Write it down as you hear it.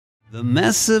The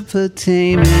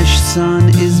Mesopotamish sun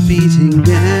is beating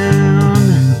down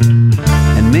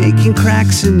and making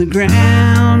cracks in the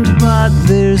ground, but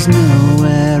there's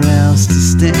nowhere else to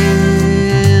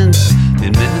stand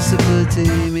in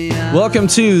Mesopotamia. Welcome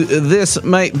to This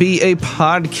Might Be a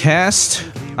Podcast.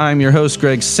 I'm your host,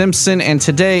 Greg Simpson, and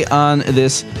today on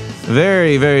this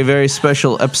very, very, very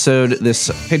special episode, this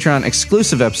Patreon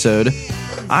exclusive episode,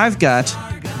 I've got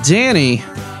Danny,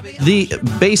 the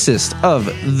bassist of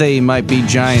They Might Be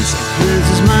Giants.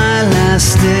 This is my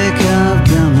last stick of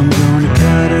gum. I'm going to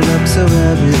cut it up so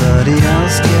everybody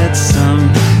else gets some,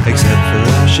 except for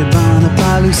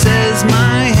Ashurbanipal, who says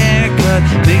my haircut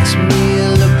makes me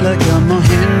look like a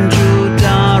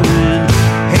Mohenjo-Daran.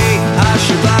 Hey,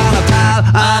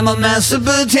 Ashurbanipal, I'm a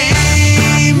Mesopotamian.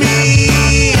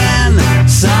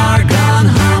 Sargon,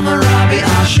 Hammurabi,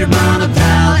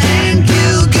 Ashurbanipal, and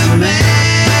Gilgamesh.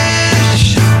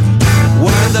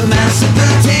 We're the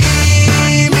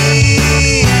Mesopotamian.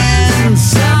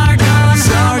 Sargon,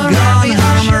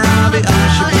 Hammurabi,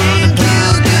 and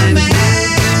Gilgamesh.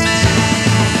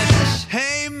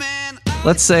 Hey, man.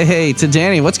 Let's say hey to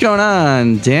Danny. What's going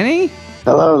on, Danny?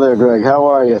 Hello there, Greg. How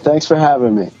are you? Thanks for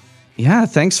having me. Yeah,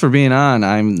 thanks for being on.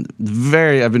 I've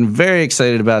been very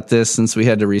excited about this since we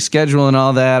had to reschedule and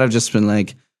all that. I've just been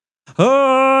like,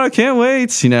 oh, I can't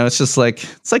wait. You know, it's like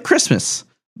Christmas.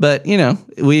 But, you know,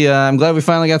 I'm glad we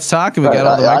finally got to talk and we got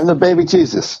all the I'm the baby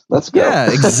Jesus. Let's go.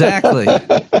 Yeah, exactly.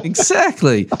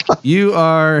 Exactly. You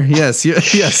are, yes, you're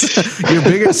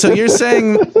bigger. So you're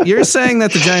saying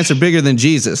that the Giants are bigger than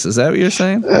Jesus. Is that what you're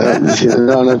saying?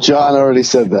 No, John already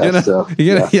said that.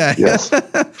 Yes.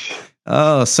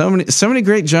 Oh, so many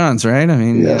great Johns, right? I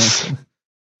mean, yes.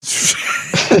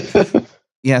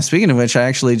 Yeah, speaking of which, I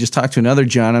actually just talked to another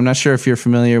John. I'm not sure if you're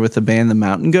familiar with the band The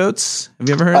Mountain Goats. Have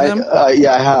you ever heard of them?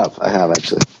 Yeah, I have. I have,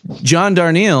 actually. John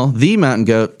Darnielle, the Mountain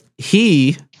Goat,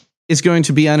 he is going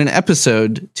to be on an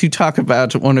episode to talk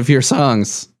about one of your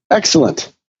songs.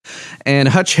 Excellent. And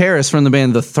Hutch Harris from the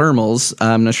band The Thermals.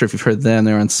 I'm not sure if you've heard them.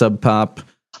 They're on Sub Pop.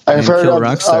 I've heard of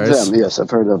them. Yes,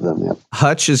 I've heard of them. Yeah.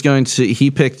 Hutch is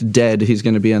he picked Dead. He's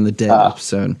going to be on the Dead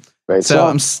episode. Right, so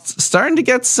I'm starting to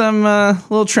get some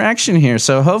little traction here.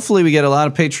 So hopefully we get a lot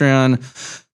of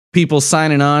Patreon people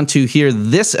signing on to hear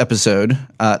this episode.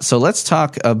 So let's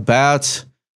talk about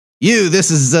you. This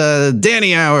is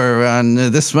Danny Hour on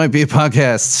This Might Be a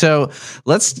Podcast. So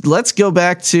let's go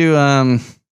back to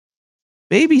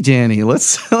baby Danny.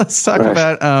 Let's talk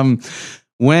about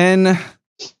when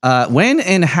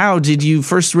and how did you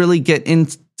first really get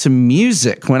into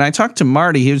music? When I talked to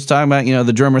Marty, he was talking about,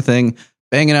 the drummer thing,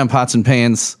 banging on pots and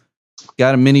pans,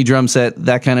 got a mini drum set,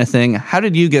 that kind of thing. How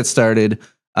did you get started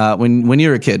when you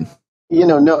were a kid?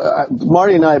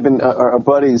 Marty and I have been our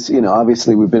buddies.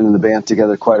 Obviously we've been in the band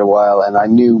together quite a while, and I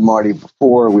knew Marty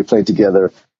before we played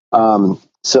together.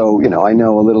 So I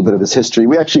know a little bit of his history.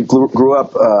 We actually grew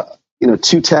up,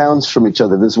 two towns from each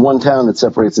other. There's one town that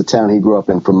separates the town he grew up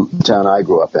in from the town I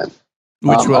grew up in.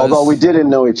 Which was? Although we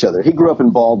didn't know each other. He grew up in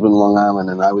Baldwin, Long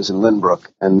Island, and I was in Lynbrook,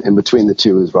 and in between the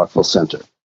two is Rockville Center.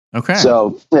 Okay.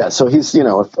 So he's,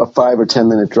 a 5 or 10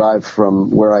 minute drive from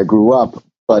where I grew up,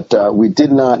 but we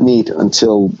did not meet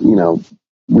until,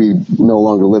 we no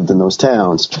longer lived in those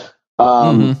towns.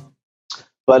 But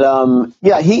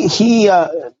he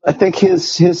I think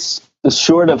the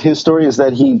short of his story is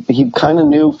that he kind of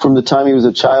knew from the time he was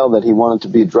a child that he wanted to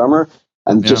be a drummer,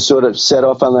 and just sort of set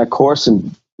off on that course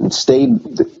and stayed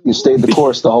the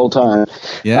course the whole time.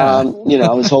 Yeah.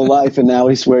 His whole life, and now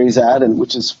he's where he's at, and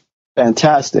which is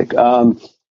fantastic.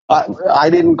 I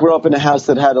didn't grow up in a house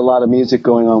that had a lot of music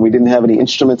going on. We didn't have any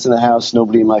instruments in the house.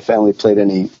 Nobody in my family played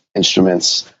any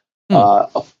instruments.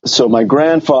 So my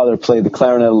grandfather played the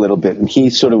clarinet a little bit, and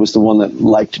he sort of was the one that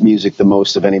liked music the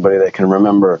most of anybody that I can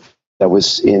remember that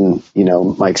was in,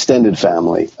 my extended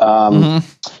family.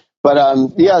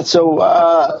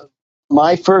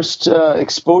 My first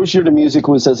exposure to music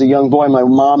was as a young boy. My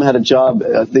mom had a job.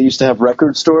 They used to have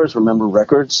record stores. Remember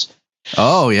records?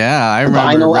 Oh, yeah. I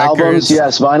remember vinyl records. Albums.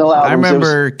 Yes, vinyl albums. I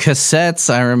remember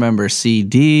cassettes. I remember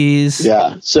CDs.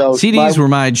 Yeah. So CDs were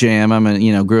my jam.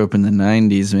 Grew up in the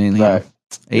 90s, mainly. Right.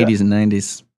 80s and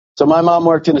 90s. So my mom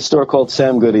worked in a store called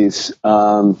Sam Goody's.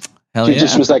 She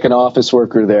just was like an office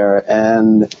worker there.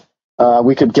 And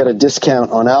we could get a discount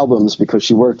on albums because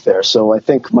she worked there. So I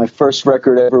think my first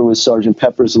record ever was Sgt.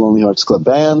 Pepper's Lonely Hearts Club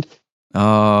Band.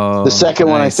 Oh, the second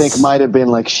one I think might have been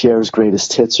like Cher's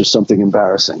Greatest Hits or something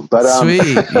embarrassing. But sweet,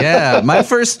 yeah. My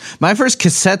first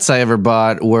cassettes I ever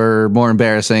bought were more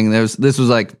embarrassing. This was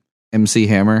like MC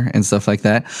Hammer and stuff like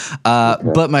that.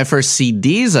 But my first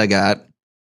CDs I got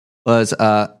was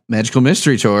Magical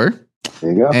Mystery Tour.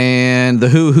 There you go. And The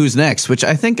Who, Who's Next, which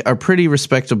I think are pretty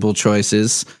respectable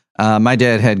choices. My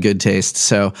dad had good taste.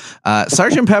 So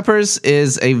Sgt. Pepper's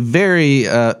is a very,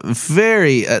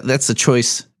 that's a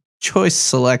choice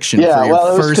selection. Yeah, for your well,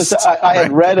 it was first because I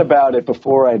had read about it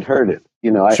before I'd heard it. You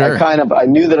know, Sure. I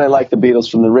knew that I liked the Beatles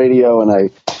from the radio, and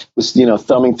I was,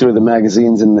 thumbing through the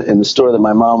magazines in the store that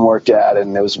my mom worked at,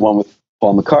 and there was one with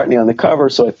Paul McCartney on the cover,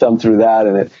 so I thumbed through that,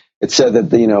 and it said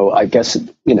that, I guess,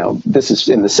 this is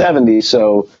in the 70s,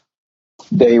 so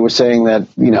they were saying that,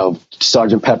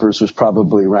 Sgt. Pepper's was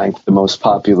probably ranked the most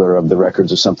popular of the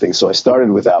records or something, so I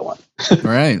started with that one.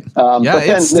 Right. Yeah,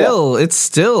 it's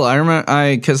still, I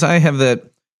remember, because I have that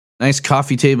nice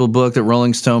coffee table book that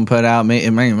Rolling Stone put out. It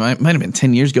might have been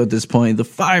 10 years ago at this point, the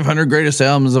 500 greatest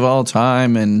albums of all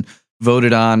time, and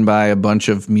voted on by a bunch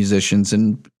of musicians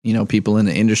and, people in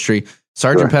the industry.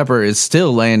 Sgt. Pepper is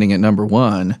still landing at number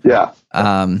one.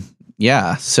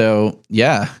 Yeah. So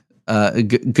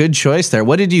good choice there.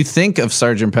 What did you think of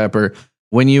Sgt. Pepper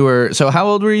when you were, so how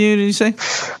old were you, did you say?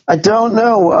 I don't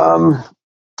know.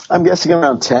 I'm guessing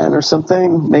around 10 or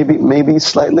something, maybe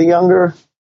slightly younger.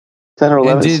 10 or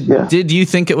 11. And did you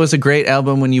think it was a great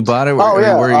album when you bought it?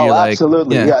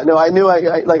 Absolutely. Yeah. No, I knew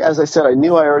I like, as I said, I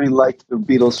knew I already liked the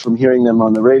Beatles from hearing them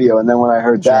on the radio. And then when I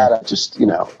heard that, I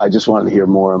just wanted to hear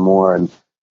more and more. And,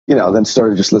 then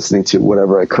started just listening to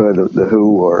whatever I could, the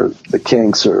Who or the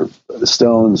Kinks or the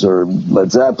Stones or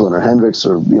Led Zeppelin or Hendrix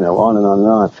or, on and on and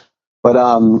on. But,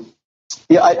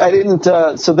 I didn't,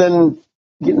 so then,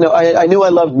 I knew I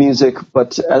loved music,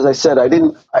 but as I said,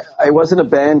 I wasn't a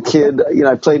band kid.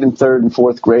 I played in 3rd and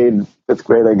 4th grade, 5th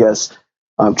grade, I guess,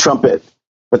 trumpet,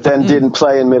 but then didn't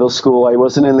play in middle school. I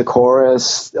wasn't in the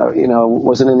chorus,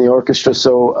 wasn't in the orchestra.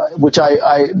 So, which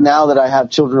I now that I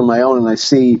have children of my own and I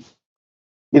see,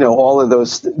 all of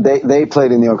those, they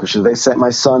played in the orchestra. My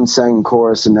son sang in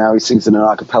chorus, and now he sings in an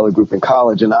a cappella group in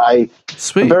college. And I'm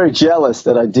very jealous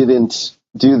that I didn't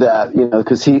do that,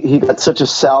 because he got such a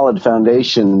solid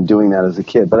foundation doing that as a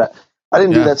kid. But I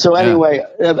didn't do that. So anyway,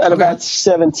 at about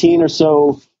 17 or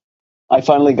so, I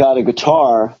finally got a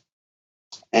guitar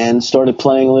and started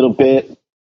playing a little bit.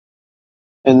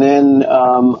 And then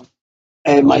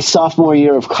in my sophomore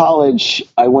year of college,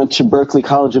 I went to Berklee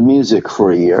College of Music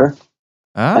for a year,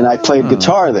 and I played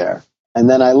guitar there. And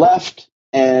then I left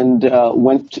and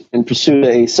went and pursued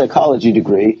a psychology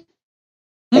degree.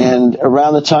 And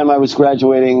around the time I was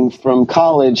graduating from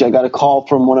college, I got a call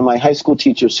from one of my high school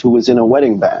teachers who was in a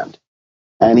wedding band.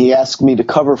 And he asked me to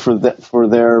cover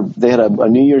they had a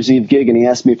New Year's Eve gig, and he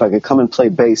asked me if I could come and play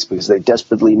bass because they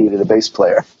desperately needed a bass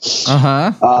player.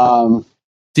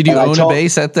 Did you own a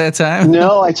bass at that time?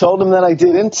 No, I told him that I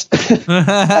didn't.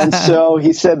 And so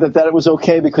he said that it was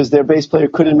okay because their bass player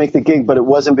couldn't make the gig, but it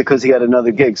wasn't because he had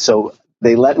another gig. So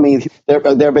they let me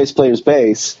their bass player's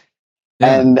bass.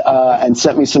 Yeah. And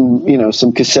sent me some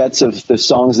cassettes of the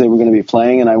songs they were going to be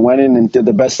playing. And I went in and did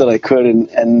the best that I could.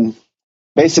 And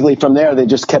basically from there, they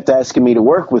just kept asking me to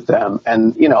work with them.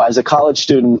 And, as a college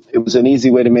student, it was an easy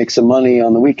way to make some money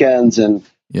on the weekends. And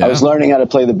I was learning how to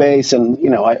play the bass. And,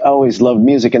 I always loved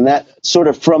music. And that sort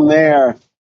of from there,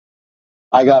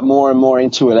 I got more and more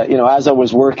into it. As I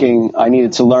was working, I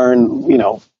needed to learn,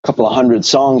 a couple of 100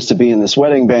 songs to be in this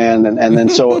wedding band. And then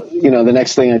so, the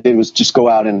next thing I did was just go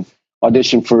out and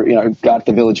auditioned for, got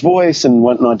the Village Voice and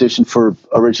went and auditioned for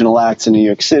original acts in New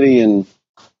York City, and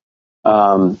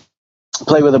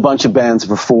played with a bunch of bands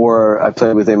before. I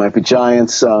played with They Might Be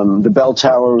Giants. The Bell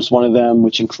Tower was one of them,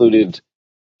 which included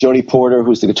Jodie Porter,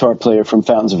 who's the guitar player from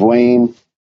Fountains of Wayne,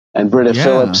 and Britta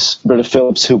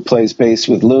Phillips, who plays bass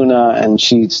with Luna, and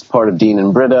she's part of Dean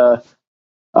and Britta.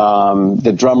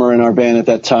 The drummer in our band at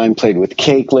that time played with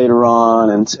Cake later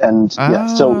on,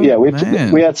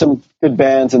 we had some good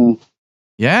bands, and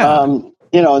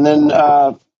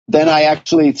then I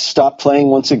actually stopped playing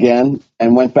once again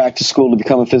and went back to school to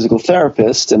become a physical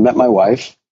therapist and met my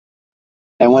wife.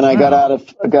 And when I got out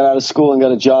of school and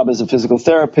got a job as a physical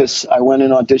therapist, I went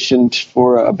and auditioned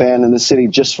for a band in the city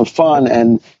just for fun,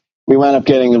 and we wound up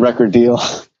getting a record deal.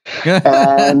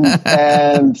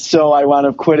 and so I wound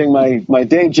up quitting my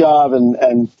day job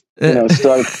and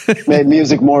made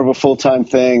music more of a full-time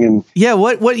thing. And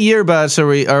what year about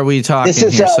are we talking this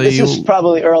is, here? This is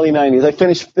probably early 90s. I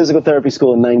finished physical therapy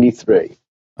school in 93.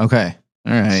 Okay.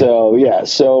 All right.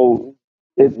 So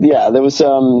there was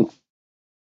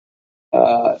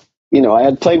I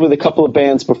had played with a couple of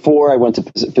bands before I went to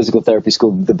physical therapy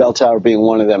school, the Bell Tower being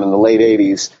one of them in the late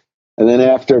 80s. And then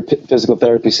after physical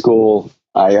therapy school,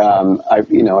 I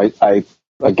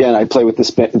played with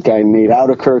this guy Nate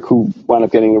Outerkirk, who wound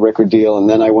up getting a record deal, and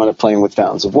then I wound up playing with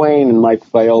Fountains of Wayne and Mike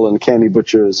Viola and Candy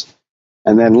Butchers,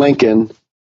 and then Lincoln,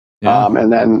 Yeah.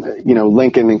 And then,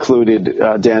 Lincoln included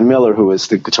Dan Miller, who is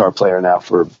the guitar player now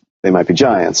for They Might Be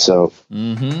Giants. So,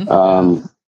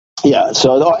 yeah.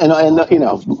 So,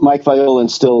 and Mike Viola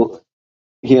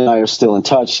he and I are still in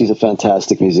touch. He's a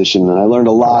fantastic musician, and I learned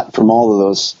a lot from all of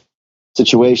those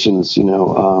situations,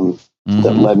 that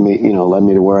led me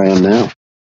to where I am now.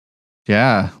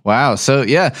 Yeah. Wow. So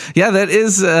that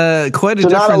is quite a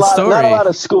different story. Not a lot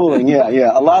of schooling.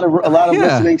 Yeah. A lot of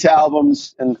listening to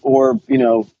albums or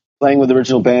playing with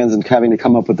original bands and having to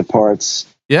come up with the parts.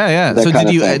 Yeah. So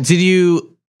did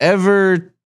you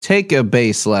ever take a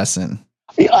bass lesson?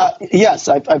 Yes,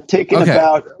 I've taken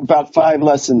about 5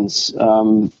 lessons.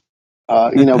 Not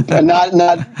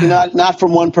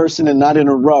from one person and not in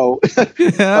a row,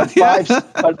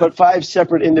 but 5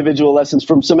 separate individual lessons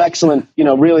from some excellent,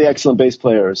 really excellent bass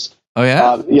players. Oh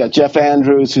yeah, Jeff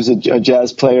Andrews, who's a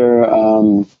jazz player,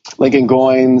 Lincoln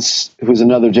Goins, who's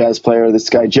another jazz player. This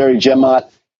guy Jerry Gemot,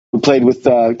 who played with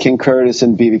King Curtis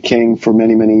and B.B. King for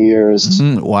many, many years.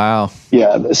 Wow.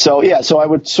 Yeah. So I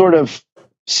would sort of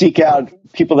seek out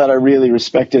people that I really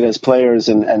respected as players,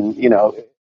 and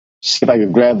see if I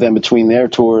could grab them between their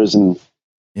tours, and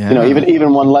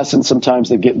even one lesson. Sometimes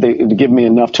they give me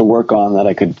enough to work on that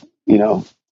I could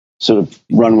sort of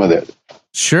run with it.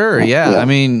 Sure. Yeah. I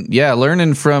mean,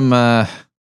 learning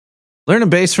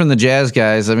bass from the jazz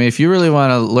guys. I mean, if you really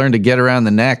want to learn to get around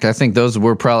the neck, I think those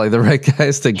were probably the right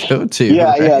guys to go to.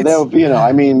 Yeah. Right?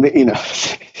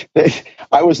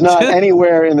 I was not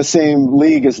anywhere in the same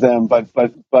league as them, but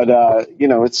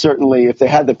it's certainly, if they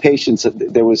had the patience,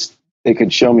 they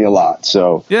could show me a lot.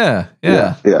 So yeah.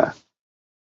 Yeah,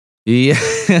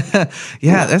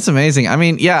 that's amazing. I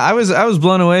mean, I was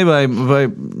blown away by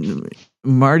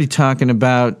Marty talking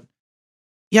about.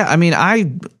 Yeah, I mean, I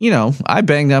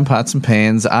banged on pots and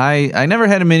pans. I never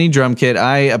had a mini drum kit.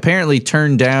 I apparently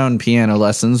turned down piano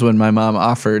lessons when my mom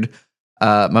offered.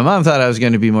 My mom thought I was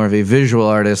going to be more of a visual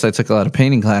artist. I took a lot of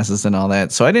painting classes and all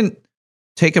that. So I didn't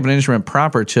take up an instrument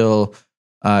proper till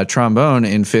trombone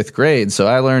in 5th grade. So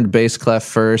I learned bass clef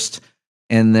first.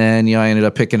 And then, I ended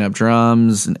up picking up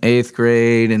drums in 8th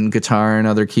grade and guitar and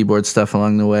other keyboard stuff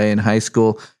along the way in high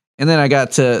school. And then I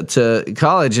got to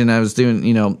college and I was doing,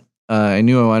 I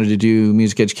knew I wanted to do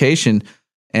music education.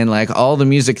 And like all the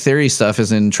music theory stuff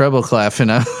is in treble clef,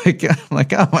 and I'm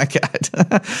like, oh my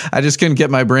God, I just couldn't get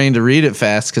my brain to read it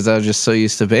fast because I was just so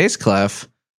used to bass clef.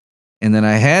 And then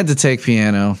I had to take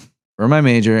piano for my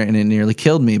major, and it nearly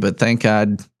killed me. But thank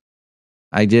God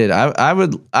I did. I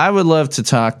would love to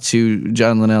talk to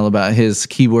John Linnell about his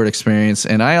keyboard experience,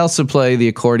 and I also play the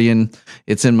accordion.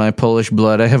 It's in my Polish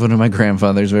blood. I have one of my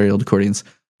grandfather's very old accordions.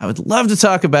 I would love to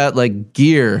talk about like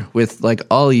gear with like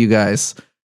all of you guys.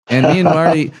 And me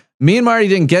and Marty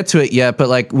didn't get to it yet, but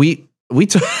like we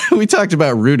talked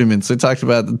about rudiments. We talked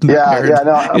about Marty,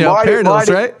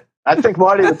 right? I think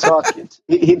Marty would talk.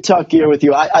 He'd talk gear with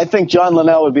you. I think John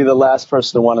Linnell would be the last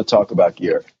person to want to talk about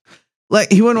gear. Like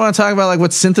he wouldn't want to talk about like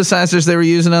what synthesizers they were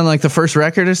using on like the first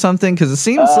record or something, because it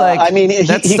seems like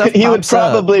he would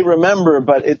probably remember,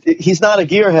 but he's not a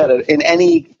gearhead in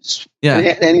any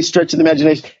stretch of the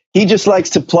imagination. He just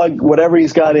likes to plug whatever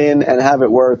he's got in and have it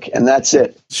work, and that's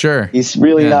it. Sure. He's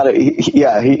really not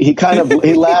he kind of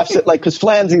he laughs at, like, because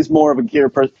Flansy's more of a gear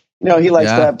person. He likes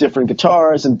to have different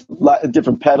guitars and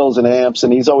different pedals and amps,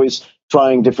 and he's always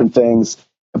trying different things.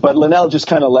 But Linnell just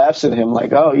kind of laughs at him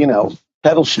like, oh,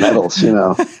 pedal schmedals,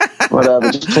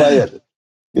 whatever, just play it.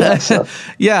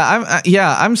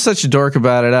 I'm such a dork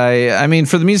about it. I mean,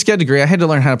 for the music ed degree, I had to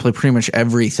learn how to play pretty much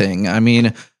everything. I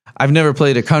mean, I've never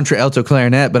played a contra alto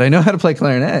clarinet, but I know how to play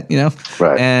clarinet,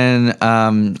 Right. And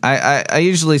I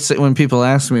usually say, when people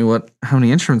ask me how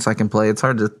many instruments I can play, it's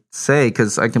hard to say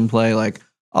because I can play like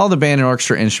all the band and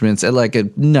orchestra instruments at like a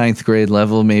 9th grade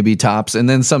level, maybe tops, and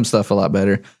then some stuff a lot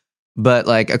better. But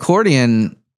like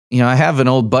accordion, I have an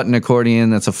old button accordion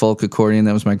that's a folk accordion.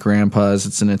 That was my grandpa's.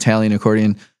 It's an Italian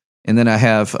accordion. And then I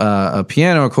have a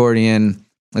piano accordion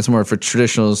that's more for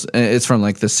traditionals. It's from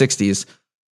like the 60s.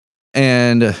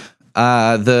 And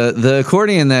the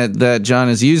accordion that John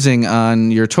is using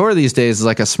on your tour these days is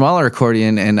like a smaller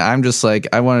accordion. And I'm just like,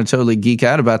 I want to totally geek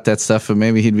out about that stuff. But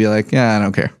maybe he'd be like, yeah, I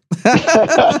don't care.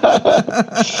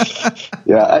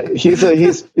 Yeah,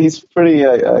 he's pretty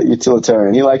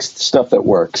utilitarian. He likes stuff that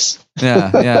works.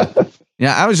 Yeah.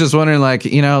 I was just wondering, like,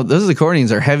 those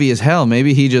accordions are heavy as hell.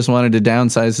 Maybe he just wanted to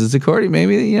downsize his accordion.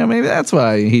 Maybe that's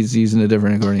why he's using a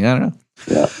different accordion. I don't know.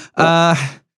 Yeah.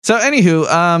 So anywho,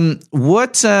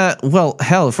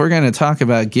 if we're going to talk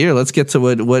about gear, let's get to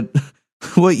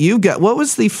what you got. What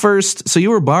was the first? So you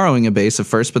were borrowing a bass at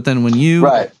first, but then when you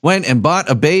went and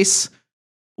bought a bass,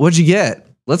 what'd you get?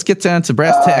 let's get down to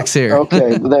brass tacks here.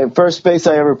 Okay, the first bass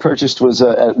I ever purchased was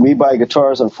at We Buy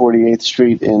Guitars on 48th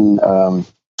Street in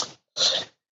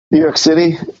New York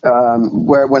City,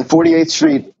 where when 48th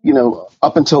Street,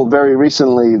 up until very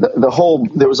recently,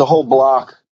 there was a whole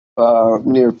block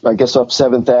near, I guess, up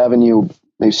 7th Avenue,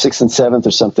 maybe 6th and 7th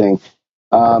or something.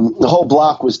 The whole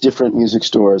block was different music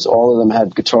stores. All of them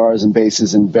had guitars and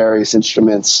basses and various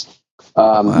instruments.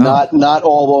 Wow. Not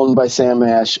all owned by Sam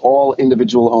Ash, all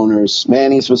individual owners.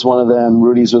 Manny's was one of them.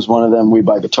 Rudy's was one of them. We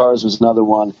Buy Guitars was another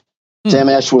one. Sam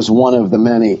Ash was one of the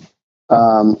many.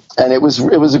 And it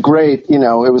was a great,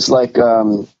 it was like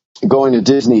going to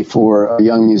Disney for a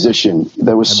young musician.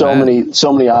 There was so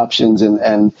many options.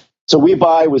 And so We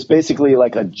Buy was basically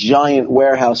like a giant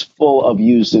warehouse full of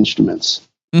used instruments.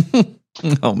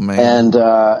 Oh, man. And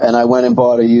I went and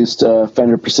bought a used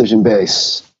Fender Precision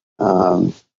bass.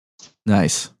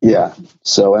 Nice. Yeah.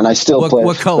 So, and I still play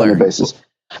what color? Fender basses.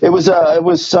 It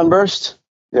was Sunburst.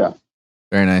 Yeah.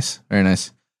 Very nice. Very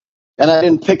nice. And I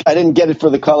didn't get it for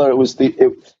the color. It was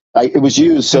it was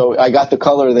used, so I got the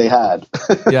color they had.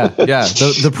 Yeah.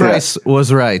 The price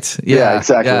was right. Yeah,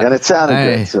 exactly. Yeah. And it sounded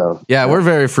good. So we're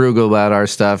very frugal about our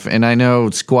stuff. And I know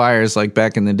Squiers, like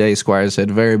back in the day, Squiers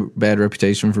had a very bad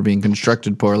reputation for being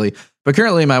constructed poorly. But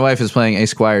currently my wife is playing a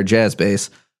Squier jazz bass,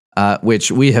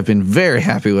 which we have been very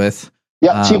happy with.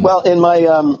 Yeah. In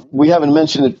my, we haven't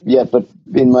mentioned it yet, but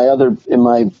in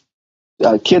my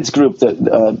kids group that,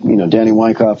 Danny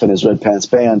Weinkauf and his Red Pants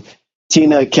Band,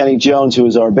 Tina Kenny Jones, who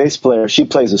is our bass player, she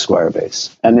plays a Squier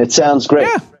bass, and it sounds great.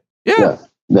 Yeah.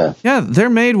 They're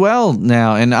made well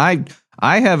now, and I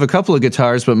have a couple of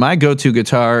guitars, but my go-to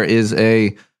guitar is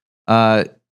a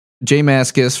Jay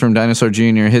Mascis from Dinosaur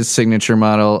Jr., his signature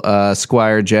model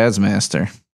Squier Jazzmaster,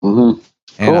 and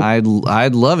cool.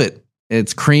 I'd love it.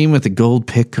 It's cream with the gold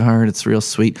pick guard. It's real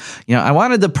sweet. I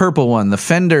wanted the purple one.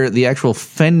 The actual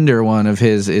Fender one of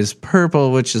his is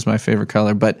purple, which is my favorite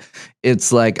color, but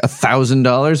it's like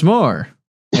 $1,000 more.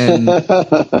 And I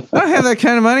don't have that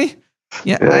kind of money.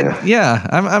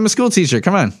 I'm a school teacher.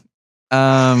 Come on.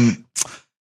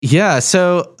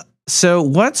 So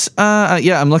what's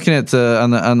I'm looking at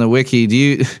on the wiki. Do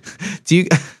you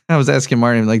I was asking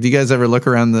Martin, like, do you guys ever look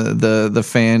around the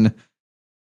fan?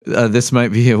 This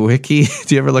might be a wiki.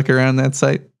 Do you ever look around that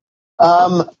site?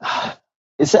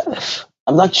 Is that?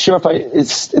 I'm not sure if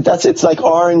it's like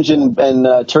orange and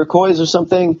turquoise or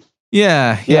something.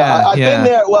 Yeah. I've been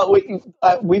there. Well,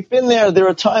 we've been there. There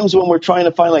are times when we're trying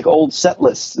to find like old set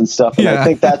lists and stuff, and I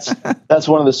think that's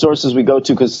one of the sources we go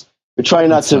to because we're trying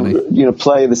not to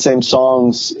play the same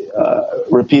songs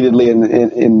repeatedly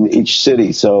in each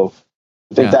city. So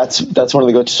I think that's one of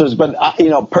the go-to sources. But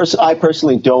I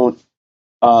personally don't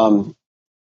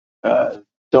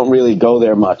really go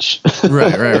there much,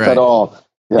 right. at all.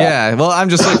 Yeah. Well, I'm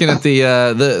just looking at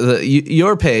the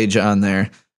your page on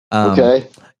there. Okay.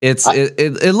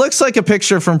 It looks like a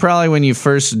picture from probably when you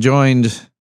first joined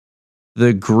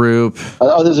the group.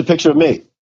 Oh, there's a picture of me.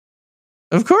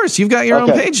 Of course, you've got your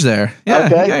own page there. Yeah,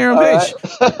 okay. You got your own page.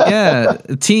 Yeah,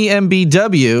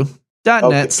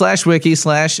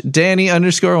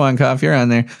 tmbw.net/wiki/Danny_Weinkauf. You're on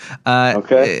there.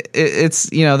 Okay. It's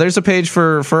there's a page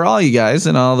for all you guys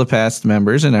and all the past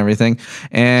members and everything.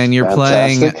 And you're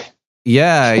Fantastic. playing.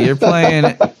 Yeah, you're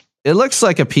playing. It looks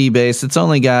like a P bass. It's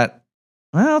only got.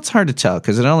 Well, it's hard to tell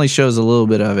because it only shows a little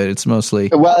bit of it. It's mostly.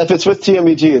 Well, if it's with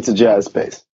TMBG, it's a jazz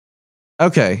bass.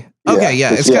 Okay.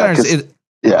 Yeah. It's kind of.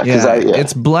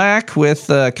 It's black with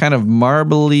kind of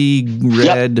marbly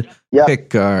red pick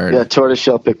guard. Yeah,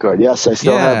 tortoiseshell pick guard. Yes, I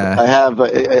still have. I have.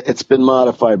 It's been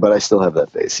modified, but I still have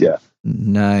that bass. Yeah.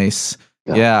 Nice.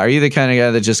 Yeah. Are you the kind of guy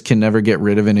that just can never get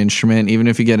rid of an instrument, even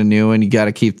if you get a new one? You got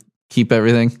to keep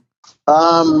everything.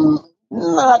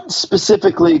 Not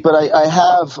specifically, but I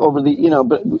have over the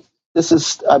but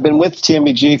I've been with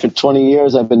TMBG for 20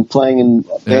 years. I've been playing in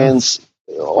bands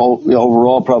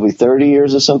overall probably 30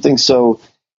 years or something. So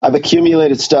I've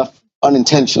accumulated stuff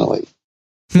unintentionally.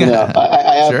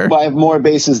 I have more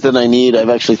basses than I need. I've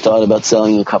actually thought about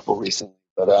selling a couple recently,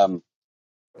 but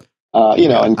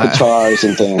and guitars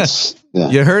and things. Yeah.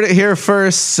 You heard it here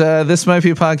first. This might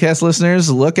be podcast listeners.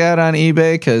 Look out on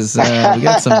eBay because we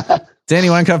got some Danny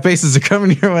Weinkauf basses are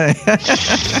coming your way.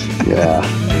 Yeah.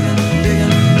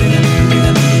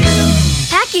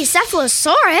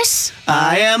 Pachycephalosaurus.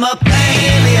 I am a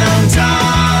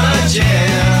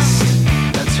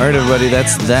paleontologist. All right, everybody,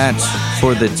 that's that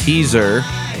for the teaser.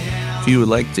 If you would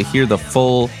like to hear the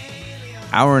full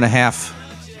hour and a half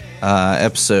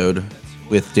episode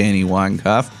with Danny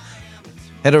Weinkauf,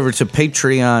 head over to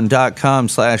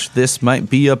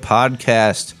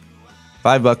patreon.com/thismightbeapodcast.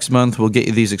 $5 a month will get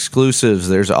you these exclusives.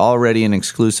 There's already an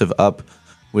exclusive up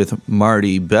with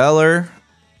Marty Beller,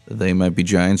 They Might Be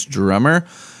Giants drummer.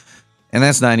 And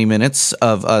that's 90 minutes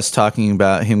of us talking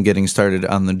about him getting started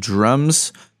on the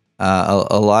drums.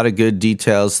 A lot of good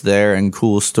details there and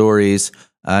cool stories.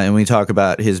 And we talk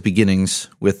about his beginnings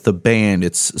with the band.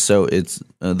 It's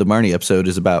the Marty episode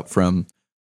is about from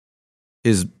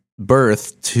his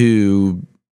birth to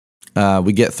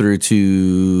we get through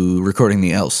to recording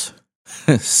the Else.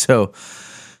 So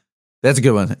that's a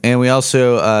good one. And we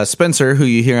also, Spencer, who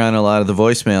you hear on a lot of the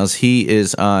voicemails, he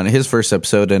is on his first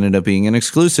episode, ended up being an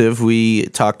exclusive. We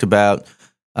talked about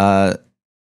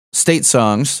State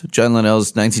Songs, John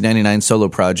Linnell's 1999 solo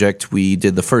project. We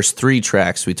did the first 3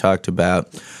 tracks. We talked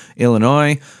about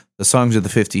Illinois, the songs of the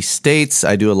 50 states.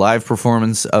 I do a live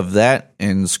performance of that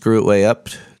and screw it way up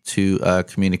to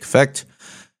comedic effect.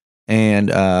 And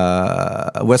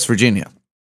West Virginia.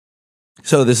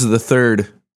 So this is the third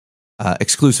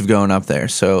exclusive going up there.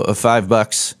 So a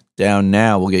 $5 down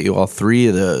now will get you all 3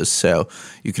 of those. So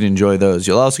you can enjoy those.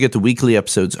 You'll also get the weekly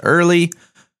episodes early.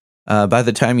 By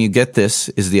the time you get this,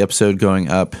 is the episode going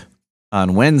up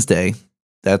on Wednesday.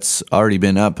 That's already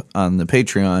been up on the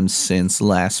Patreon since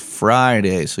last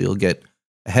Friday. So you'll get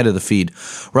ahead of the feed.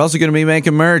 We're also going to be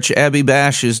making merch. Abby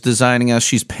Bash is designing us.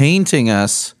 She's painting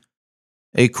us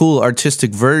a cool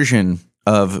artistic version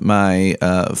of my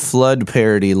flood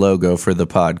parody logo for the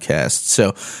podcast.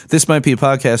 So This Might Be a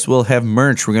Podcast. We'll have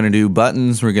merch. We're going to do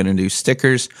buttons. We're going to do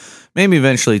stickers. Maybe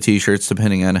eventually t-shirts,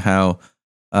 depending on how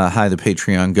high the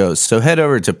Patreon goes. So head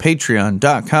over to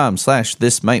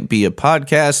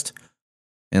patreon.com/thismightbeapodcast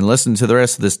and listen to the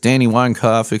rest of this Danny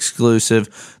Weinkauf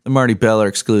exclusive, the Marty Beller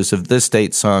exclusive, the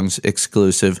State Songs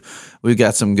exclusive. We've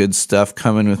got some good stuff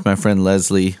coming with my friend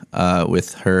Leslie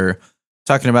with her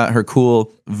talking about her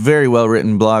cool, very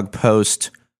well-written blog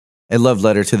post, a love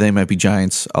letter to They Might Be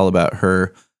Giants, all about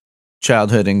her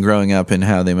childhood and growing up and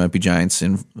how They Might Be Giants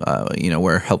and,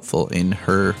 were helpful in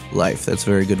her life. That's a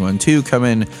very good one, too.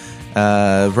 Coming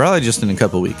probably just in a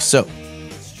couple weeks. So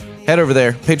head over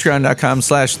there,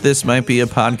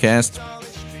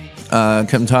 patreon.com/thismightbeapodcast.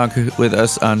 Come talk with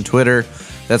us on Twitter.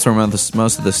 That's where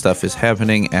most of the stuff is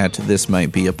happening, at This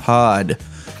Might Be a Pod.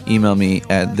 Email me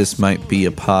at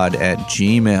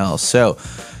thismightbeapod@gmail.com. So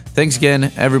thanks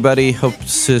again, everybody. Hope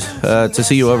to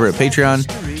see you over at Patreon.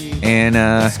 And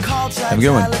have a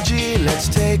good one. Let's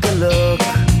take a look.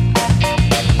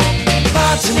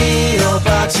 Botany, oh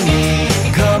botany,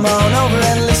 come on over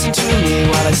and listen to me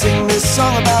while I sing this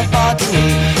song about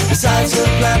botany, the science of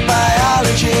plant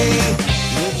biology.